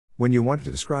When you want to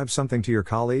describe something to your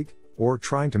colleague, or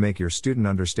trying to make your student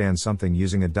understand something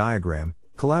using a diagram,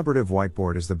 collaborative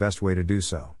whiteboard is the best way to do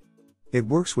so. It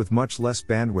works with much less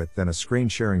bandwidth than a screen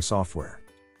sharing software.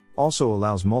 Also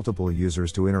allows multiple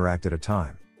users to interact at a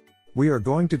time. We are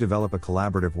going to develop a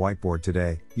collaborative whiteboard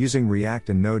today, using React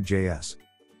and Node.js.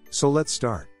 So let's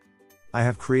start. I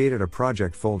have created a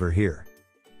project folder here.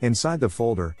 Inside the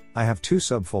folder, I have two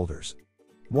subfolders.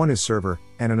 One is server,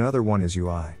 and another one is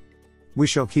UI. We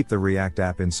shall keep the React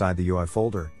app inside the UI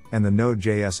folder, and the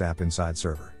Node.js app inside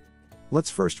server.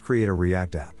 Let's first create a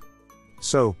React app.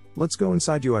 So, let's go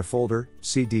inside UI folder,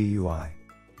 cd UI.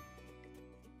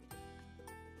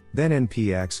 Then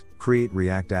npx, create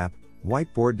React app,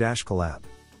 whiteboard-collab.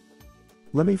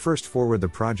 Let me first forward the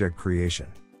project creation.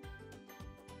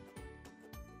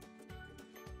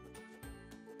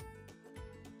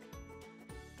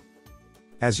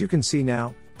 As you can see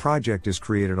now, project is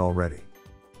created already.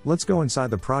 Let's go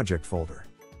inside the project folder.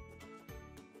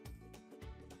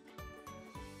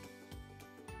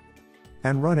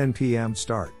 And run npm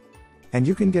start. And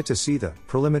you can get to see the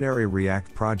preliminary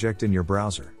React project in your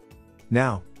browser.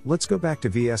 Now, let's go back to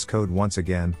VS Code once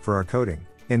again for our coding.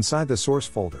 Inside the source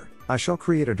folder, I shall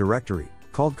create a directory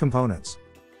called components.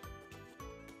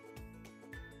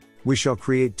 We shall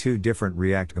create two different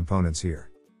React components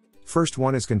here. First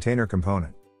one is container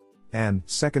component. And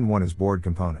second one is board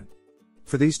component.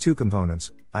 For these two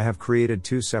components, I have created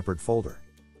two separate folder.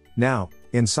 Now,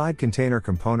 inside container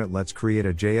component let's create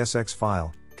a JSX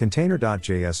file,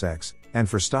 container.jsx, and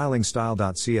for styling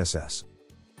style.css.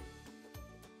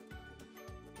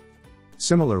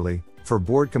 Similarly, for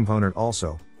board component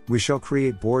also, we shall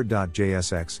create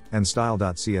board.jsx and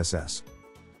style.css.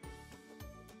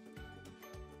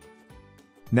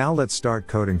 Now let's start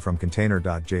coding from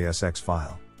container.jsx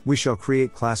file. We shall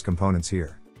create class components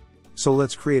here. So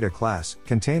let's create a class,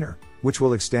 container, which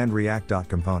will extend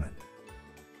react.component.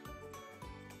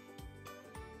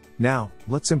 Now,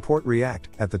 let's import React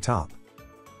at the top.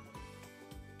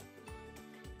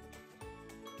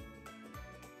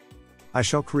 I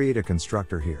shall create a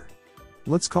constructor here.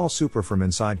 Let's call super from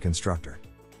inside constructor.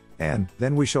 And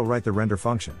then we shall write the render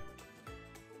function.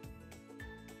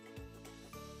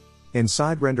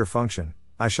 Inside render function,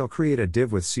 I shall create a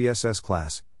div with CSS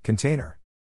class, container.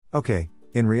 Okay,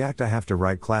 in React I have to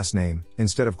write class name,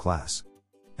 instead of class.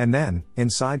 And then,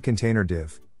 inside container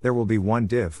div, there will be one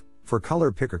div, for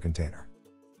color picker container.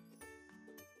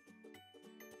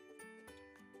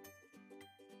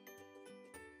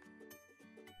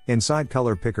 Inside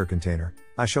color picker container,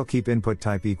 I shall keep input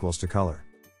type equals to color.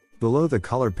 Below the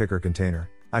color picker container,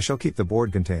 I shall keep the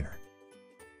board container.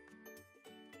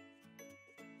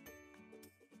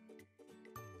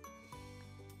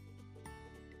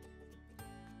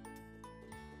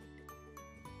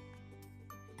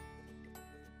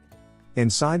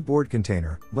 Inside board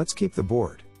container, let's keep the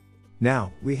board.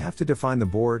 Now, we have to define the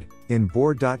board. In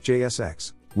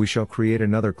board.jsx, we shall create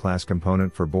another class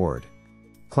component for board.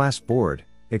 Class board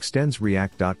extends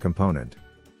react.component.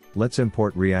 Let's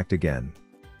import React again.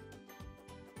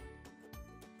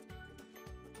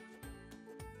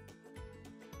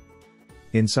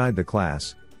 Inside the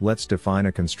class, let's define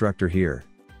a constructor here.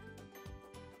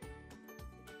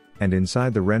 And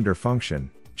inside the render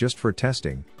function, just for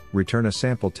testing, return a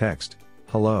sample text,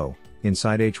 hello,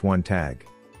 inside h1 tag.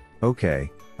 Okay,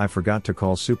 I forgot to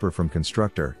call super from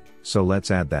constructor, so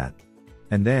let's add that.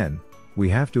 And then, we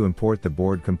have to import the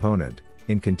board component,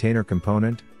 in container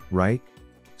component, right?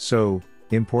 So,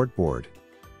 import board.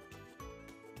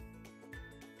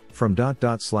 From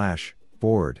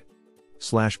 /board.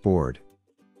 /board.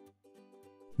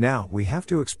 Now, we have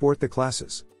to export the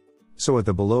classes. So at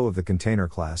the below of the container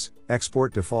class,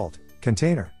 export default,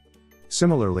 container.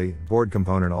 Similarly, board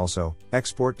component also,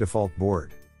 export default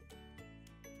board.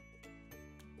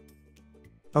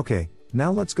 Okay,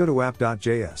 now let's go to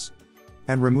app.js.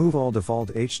 And remove all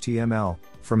default HTML,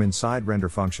 from inside render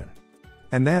function.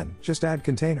 And then, just add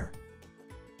container.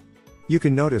 You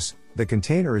can notice, the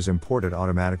container is imported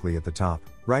automatically at the top,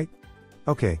 right?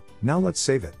 Okay, now let's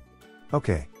save it.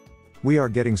 Okay. We are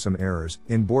getting some errors,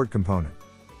 in board component.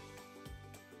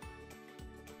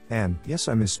 And, yes,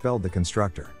 I misspelled the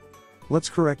constructor. Let's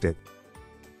correct it.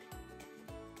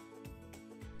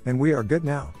 And we are good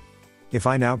now. If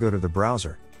I now go to the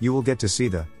browser, you will get to see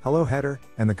the hello header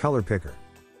and the color picker.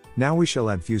 Now we shall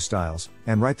add few styles,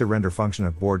 and write the render function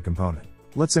of board component.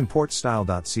 Let's import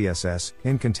style.css,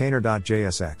 in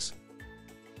container.jsx.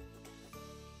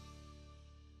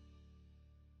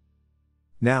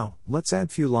 Now, let's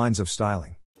add few lines of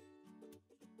styling.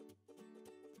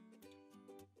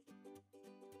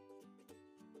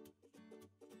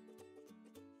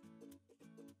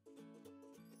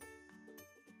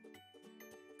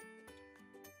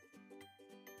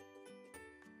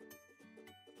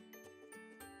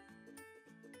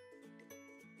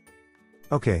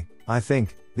 Okay, I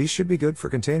think these should be good for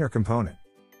container component.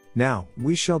 Now,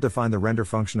 we shall define the render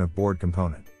function of board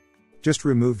component. Just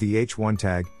remove the h1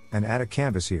 tag and add a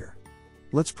canvas here.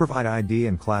 Let's provide ID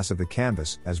and class of the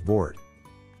canvas as board.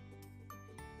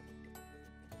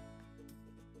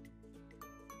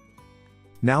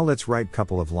 Now let's write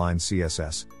couple of lines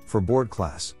CSS for board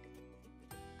class.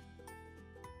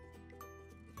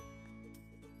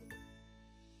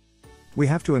 We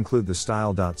have to include the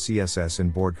style.css in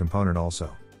board component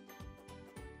also.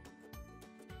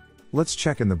 Let's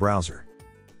check in the browser.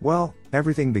 Well,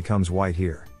 everything becomes white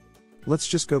here. Let's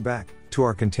just go back to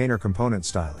our container component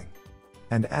styling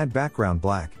and add background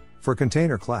black for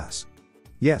container class.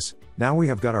 Yes, now we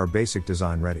have got our basic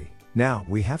design ready. Now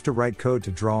we have to write code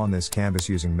to draw on this canvas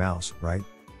using mouse, right?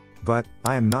 But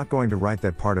I am not going to write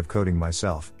that part of coding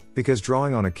myself, because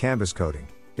drawing on a canvas coding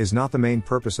is not the main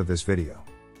purpose of this video.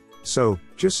 So,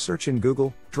 just search in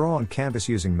Google, draw on canvas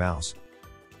using mouse,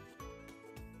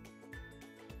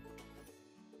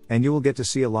 and you will get to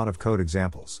see a lot of code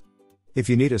examples. If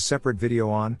you need a separate video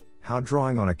on how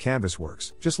drawing on a canvas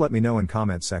works, just let me know in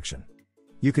comment section.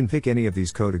 You can pick any of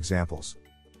these code examples.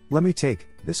 Let me take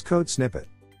this code snippet.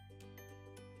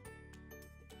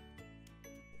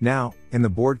 Now, in the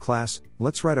board class,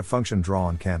 let's write a function draw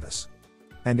on canvas.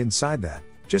 And inside that,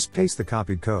 just paste the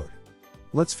copied code.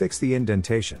 Let's fix the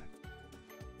indentation.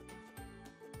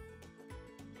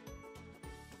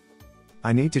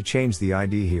 I need to change the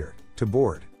ID here to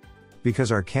board,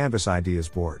 because our canvas ID is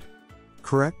board.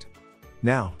 Correct?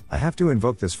 Now, I have to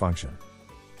invoke this function.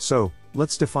 So,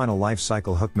 let's define a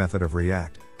lifecycle hook method of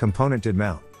React, component did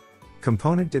mount.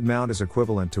 Component did mount is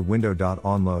equivalent to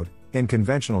window.onload in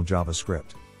conventional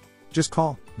JavaScript. Just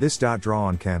call this .draw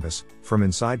on canvas from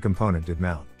inside component did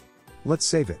mount. Let's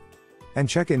save it and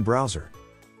check in browser.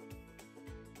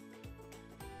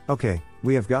 Okay,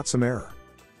 we have got some error.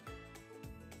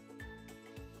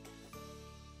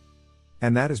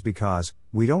 And that is because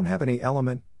we don't have any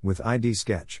element with ID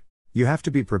sketch. You have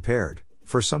to be prepared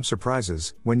for some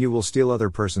surprises when you will steal other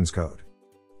person's code.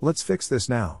 Let's fix this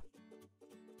now.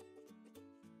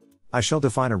 I shall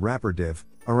define a wrapper div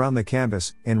around the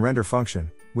canvas in render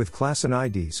function with class and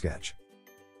ID sketch.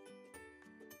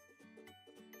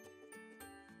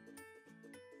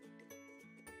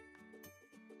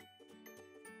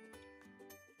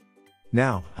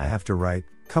 Now, I have to write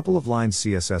couple of lines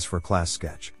CSS for class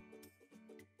sketch.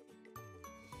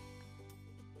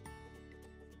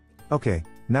 Okay,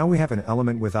 now we have an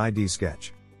element with ID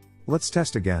sketch. Let's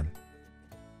test again.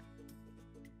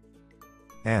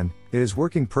 And it is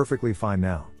working perfectly fine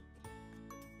now.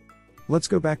 Let's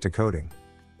go back to coding.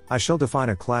 I shall define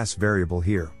a class variable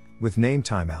here with name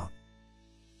timeout.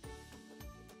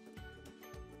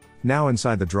 Now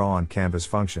inside the draw on canvas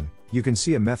function, you can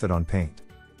see a method on paint.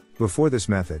 Before this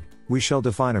method, we shall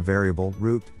define a variable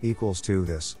root equals to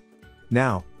this.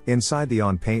 Now, inside the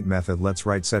onPaint method, let's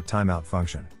write setTimeout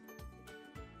function.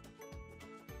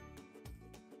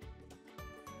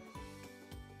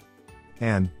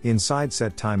 And inside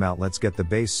setTimeout, let's get the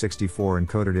base 64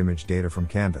 encoded image data from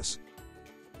canvas.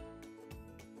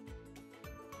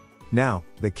 Now,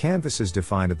 the canvas is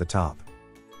defined at the top.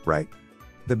 Right?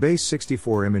 The base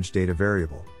 64 image data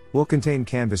variable will contain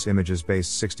canvas images base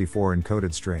 64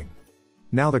 encoded string.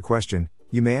 Now the question,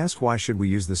 you may ask, why should we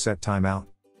use the setTimeout?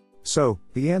 So,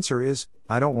 the answer is,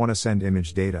 I don't want to send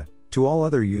image data to all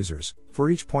other users for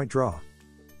each point draw.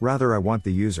 Rather, I want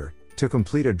the user to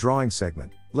complete a drawing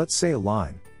segment, let's say a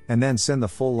line, and then send the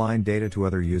full line data to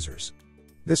other users.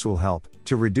 This will help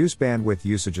to reduce bandwidth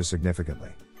usage significantly.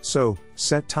 So,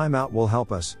 setTimeout will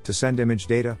help us to send image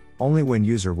data only when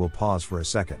user will pause for a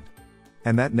second.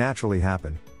 And that naturally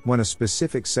happen when a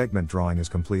specific segment drawing is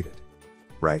completed.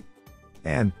 Right?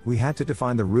 And we had to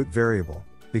define the root variable,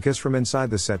 because from inside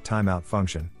the setTimeout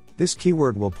function, this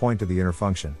keyword will point to the inner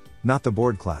function, not the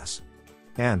board class.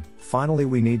 And finally,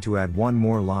 we need to add one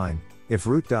more line if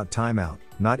root.timeout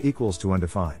not equals to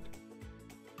undefined.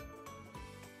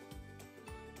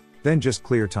 Then just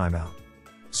clear timeout.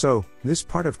 So, this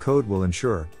part of code will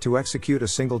ensure to execute a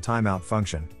single timeout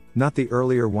function, not the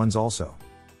earlier ones also.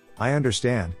 I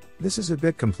understand, this is a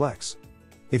bit complex.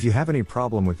 If you have any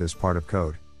problem with this part of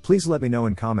code, please let me know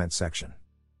in comment section.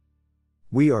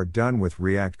 We are done with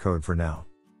React code for now.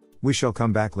 We shall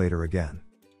come back later again.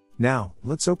 Now,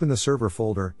 let's open the server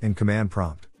folder in command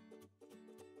prompt.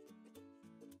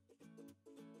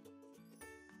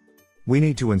 We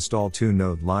need to install two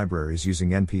node libraries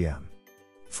using npm.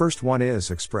 First one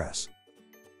is Express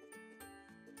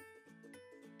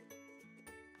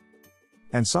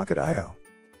and Socket.io.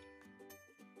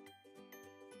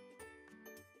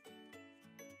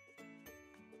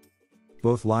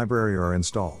 both library are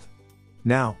installed.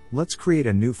 Now, let's create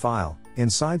a new file,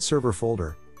 inside server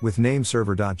folder, with name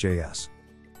server.js.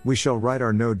 We shall write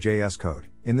our Node.js code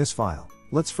in this file.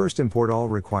 Let's first import all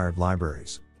required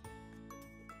libraries.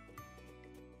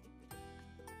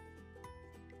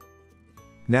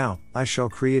 Now, I shall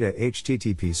create a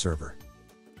HTTP server.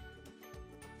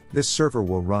 This server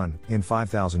will run in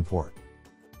 5000 port.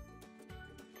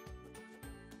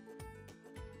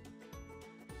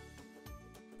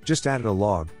 Just added a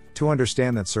log to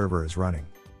understand that server is running.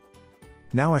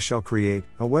 Now I shall create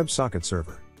a WebSocket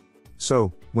server.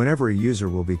 So, whenever a user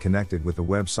will be connected with the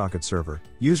WebSocket server,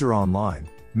 user online,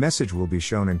 message will be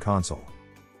shown in console.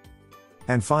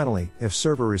 And finally, if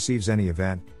server receives any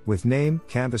event, with name,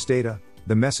 canvas data,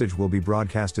 the message will be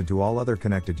broadcasted to all other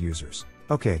connected users.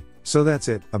 Okay, so that's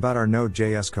it about our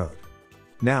Node.js code.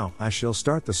 Now, I shall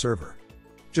start the server.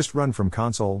 Just run from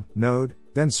console, node,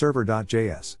 then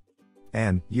server.js.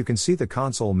 And, you can see the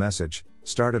console message,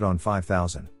 started on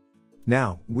 5000.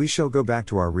 Now, we shall go back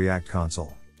to our React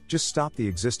console. Just stop the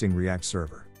existing React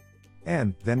server.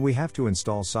 And, then we have to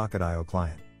install socket.io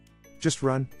client. Just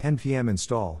run npm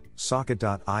install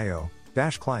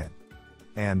socket.io-client.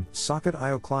 And,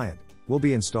 socket.io client will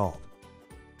be installed.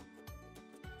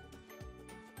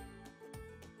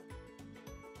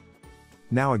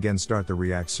 Now again start the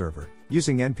React server,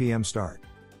 using npm start.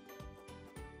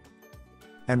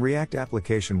 And React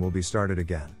application will be started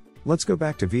again. Let's go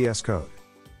back to VS Code.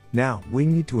 Now, we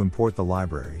need to import the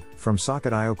library from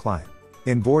socket.io client.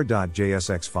 In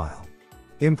board.jsx file.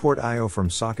 Import io from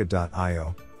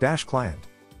socket.io-client.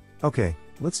 Okay,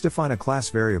 let's define a class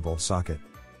variable socket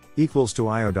equals to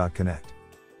io.connect.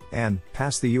 And,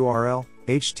 pass the URL,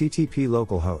 http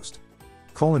localhost,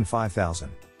 :5000.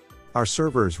 Our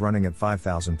server is running at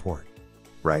 5000 port.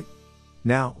 Right?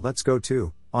 Now, let's go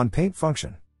to, onPaint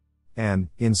function. And,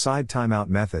 inside timeout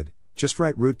method, just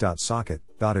write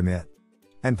root.socket.emit.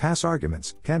 And pass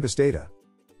arguments, canvas data.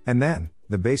 And then,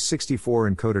 the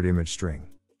base64 encoded image string.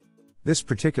 This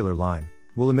particular line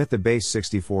will emit the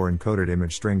base64 encoded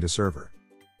image string to server.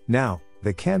 Now,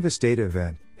 the canvas data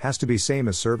event has to be same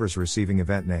as server's receiving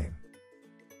event name.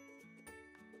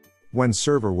 When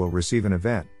server will receive an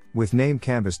event with name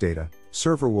canvas data,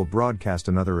 server will broadcast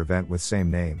another event with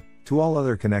same name to all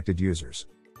other connected users.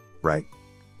 Right?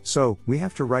 So, we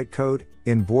have to write code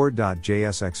in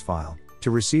board.jsx file to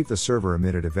receive the server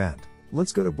emitted event.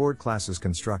 Let's go to board classes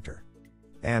constructor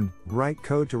and write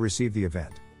code to receive the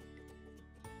event.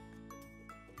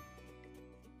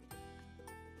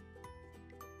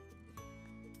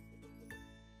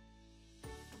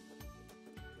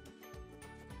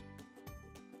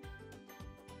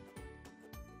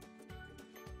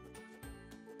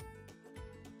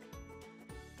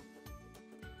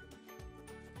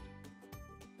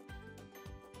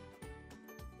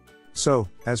 So,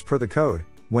 as per the code,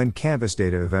 when canvas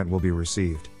data event will be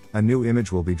received, a new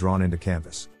image will be drawn into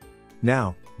canvas.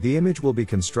 Now, the image will be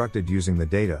constructed using the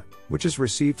data, which is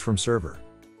received from server.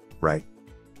 Right?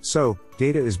 So,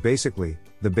 data is basically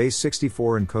the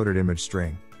base64 encoded image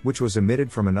string, which was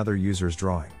emitted from another user's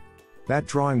drawing. That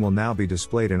drawing will now be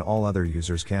displayed in all other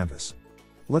users' canvas.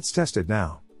 Let's test it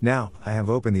now. Now, I have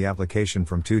opened the application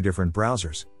from two different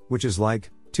browsers, which is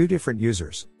like two different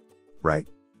users. Right?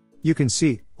 You can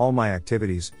see, all my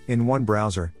activities, in one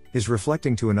browser, is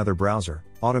reflecting to another browser,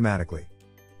 automatically.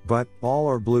 But, all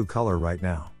are blue color right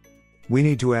now. We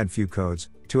need to add few codes,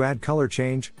 to add color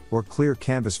change, or clear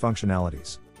canvas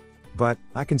functionalities. But,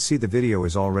 I can see the video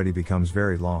is already becomes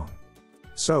very long.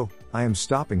 So, I am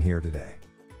stopping here today.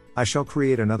 I shall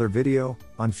create another video,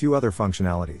 on few other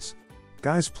functionalities.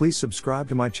 Guys, please subscribe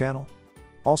to my channel.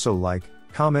 Also like,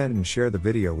 comment and share the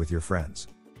video with your friends.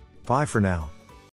 Bye for now.